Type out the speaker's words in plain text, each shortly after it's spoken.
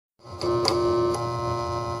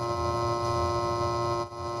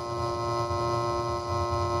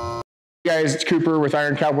Guys, it's Cooper with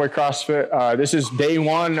Iron Cowboy CrossFit. This is day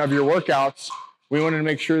one of your workouts. We wanted to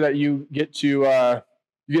make sure that you get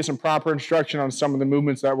some proper instruction on some of the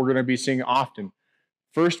movements that we're going to be seeing often.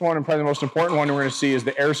 First one, and probably the most important one we're going to see, is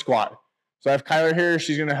the air squat. So I have Kyler here.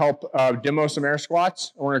 She's going to help demo some air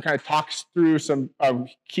squats. And we're going to kind of talk through some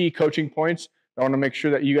key coaching points that I want to make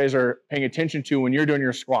sure that you guys are paying attention to when you're doing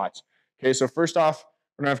your squats. Okay, so first off,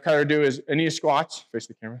 what I'm going to have Kyler do is any squats, face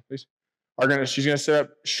the camera, please. She's going to set up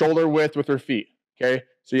shoulder width with her feet, okay?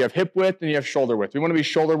 So you have hip width and you have shoulder width. We want to be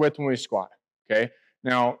shoulder width when we squat, okay?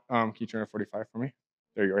 Now, can you turn to 45 for me?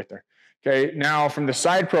 There you go, right there. Okay, now from the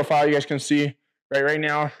side profile, you guys can see right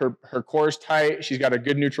now her core is tight. She's got a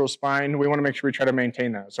good neutral spine. We want to make sure we try to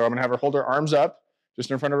maintain that. So I'm going to have her hold her arms up just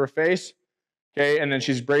in front of her face, okay? And then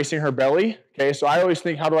she's bracing her belly, okay? So I always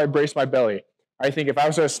think, how do I brace my belly? I think if I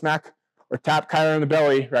was to smack or tap Kyler in the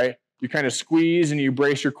belly, right, you kind of squeeze and you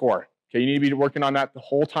brace your core. Okay, you need to be working on that the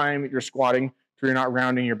whole time you're squatting so you're not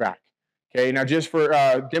rounding your back. Okay, now just for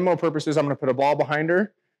demo purposes, I'm going to put a ball behind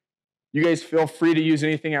her. You guys feel free to use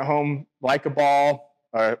anything at home, like a ball,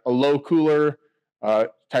 a low cooler,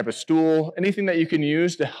 type of stool, anything that you can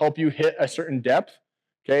use to help you hit a certain depth.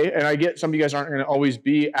 Okay, and I get some of you guys aren't going to always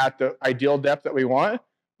be at the ideal depth that we want,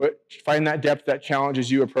 but find that depth that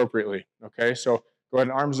challenges you appropriately. Okay, so go ahead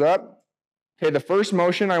and arms up. Okay, the first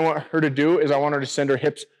motion I want her to do is I want her to send her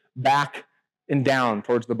hips back and down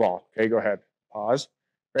towards the ball. Okay, go ahead. Pause.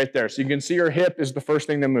 Right there. So you can see your hip is the first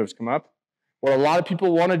thing that moves. Come up. What a lot of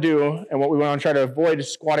people want to do and what we want to try to avoid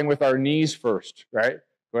is squatting with our knees first, right?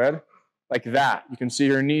 Go ahead. Like that. You can see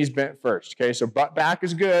your knees bent first. Okay, so butt back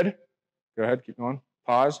is good. Go ahead. Keep going.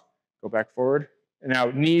 Pause. Go back forward. And now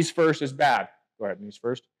knees first is bad. Go ahead. Knees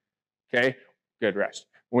first. Okay, good. Rest.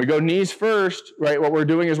 When we go knees first, right, what we're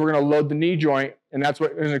doing is we're going to load the knee joint, and that's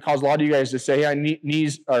what is going to cause a lot of you guys to say, hey,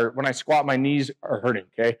 knees, or when I squat, my knees are hurting,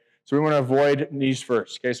 okay? So we want to avoid knees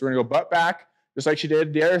first, okay? So we're going to go butt back, just like she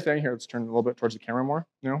did the other thing. Here, let's turn a little bit towards the camera more,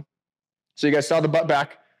 So you guys saw the butt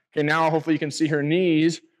back. Okay, now hopefully you can see her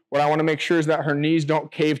knees. What I want to make sure is that her knees don't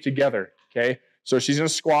cave together, okay? So she's going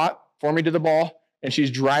to squat, form me to the ball, and she's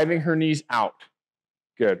driving her knees out.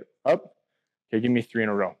 Good. Up. Okay, give me 3 in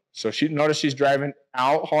a row. So notice she's driving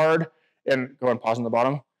out hard, and go ahead and pause on the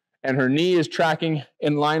bottom. And her knee is tracking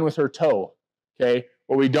in line with her toe. Okay,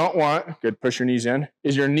 what we don't want, good, push your knees in,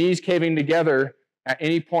 is your knees caving together at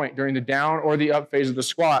any point during the down or the up phase of the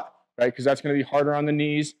squat, right? Because that's going to be harder on the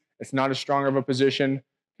knees. It's not as strong of a position.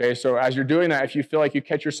 Okay, so as you're doing that, if you feel like you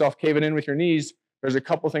catch yourself caving in with your knees, there's a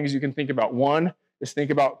couple things you can think about. One is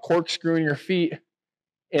think about corkscrewing your feet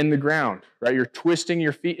in the ground, right? You're twisting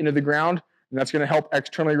your feet into the ground, and that's going to help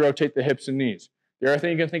externally rotate the hips and knees. The other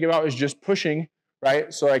thing you can think about is just pushing,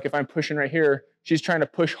 right? So like if I'm pushing right here, she's trying to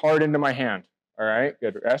push hard into my hand. All right,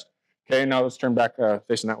 good, rest. Okay, now let's turn back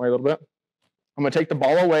facing that way a little bit. I'm going to take the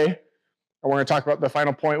ball away, and we're going to talk about the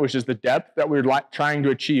final point, which is the depth that we're trying to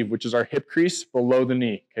achieve, which is our hip crease below the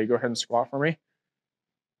knee. Okay, go ahead and squat for me.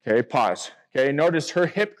 Okay, pause. Okay, notice her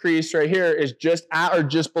hip crease right here is just at or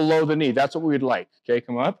just below the knee. That's what we would like. Okay,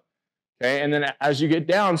 come up. Okay, and then as you get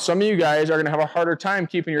down, some of you guys are going to have a harder time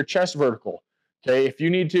keeping your chest vertical. Okay, if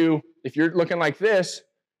you're looking like this,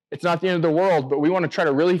 it's not the end of the world, but we want to try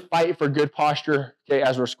to really fight for good posture, okay,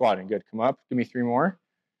 as we're squatting. Good, come up, give me 3 more.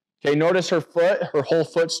 Okay, notice her whole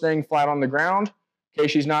foot staying flat on the ground. Okay,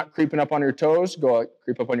 she's not creeping up on your toes. Go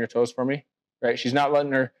creep up on your toes for me. Right, she's not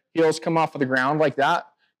letting her heels come off of the ground like that.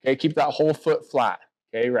 Okay, keep that whole foot flat.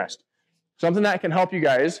 Okay, rest. Something that can help you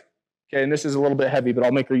guys, okay, and this is a little bit heavy, but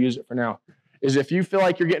I'll make her use it for now, is if you feel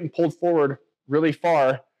like you're getting pulled forward really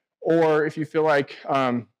far, or if you feel like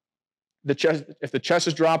if the chest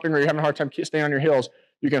is dropping or you're having a hard time staying on your heels,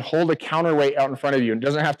 you can hold a counterweight out in front of you. It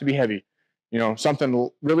doesn't have to be heavy. Something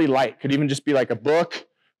really light. Could even just be like a book,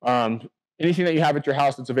 anything that you have at your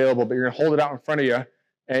house that's available, but you're going to hold it out in front of you,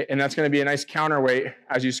 and that's going to be a nice counterweight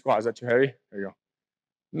as you squat. Is that too heavy? There you go.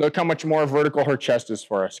 Look how much more vertical her chest is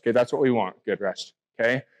for us. Okay, that's what we want. Good, rest.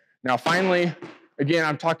 Okay. Now, finally, again,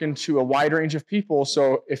 I'm talking to a wide range of people,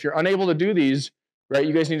 so if you're unable to do these, right,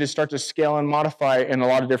 you guys need to start to scale and modify in a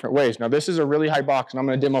lot of different ways. Now, this is a really high box, and I'm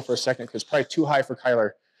going to demo for a second because it's probably too high for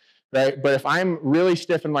Kyler, right? But if I'm really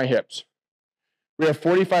stiff in my hips, we have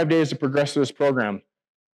 45 days to progress through this program.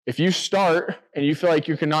 If you start and you feel like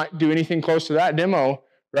you cannot do anything close to that demo,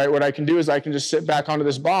 right, what I can do is I can just sit back onto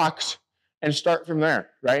this box and start from there,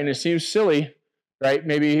 right? And it seems silly, right?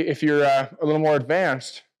 Maybe if you're a little more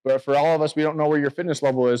advanced, but for all of us, we don't know where your fitness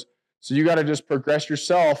level is. So you got to just progress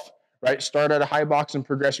yourself, right? Start at a high box and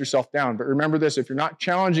progress yourself down. But remember this, if you're not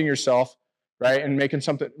challenging yourself, right, and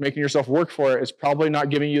making yourself work for it, it's probably not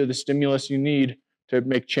giving you the stimulus you need to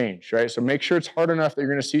make change, right? So make sure it's hard enough that you're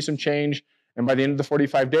going to see some change. And by the end of the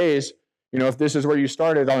 45 days, if this is where you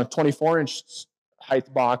started on a 24-inch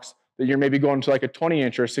height box, that you're maybe going to like a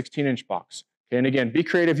 20-inch or a 16-inch box. Okay, and again, be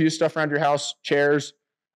creative, use stuff around your house, chairs,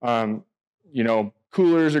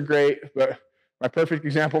 coolers are great, but my perfect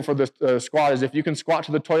example for the squat is if you can squat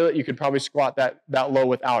to the toilet, you could probably squat that low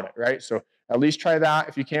without it, right? So at least try that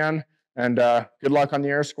if you can, and good luck on the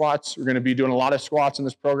air squats. We're going to be doing a lot of squats in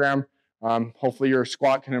this program. Hopefully your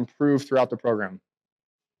squat can improve throughout the program.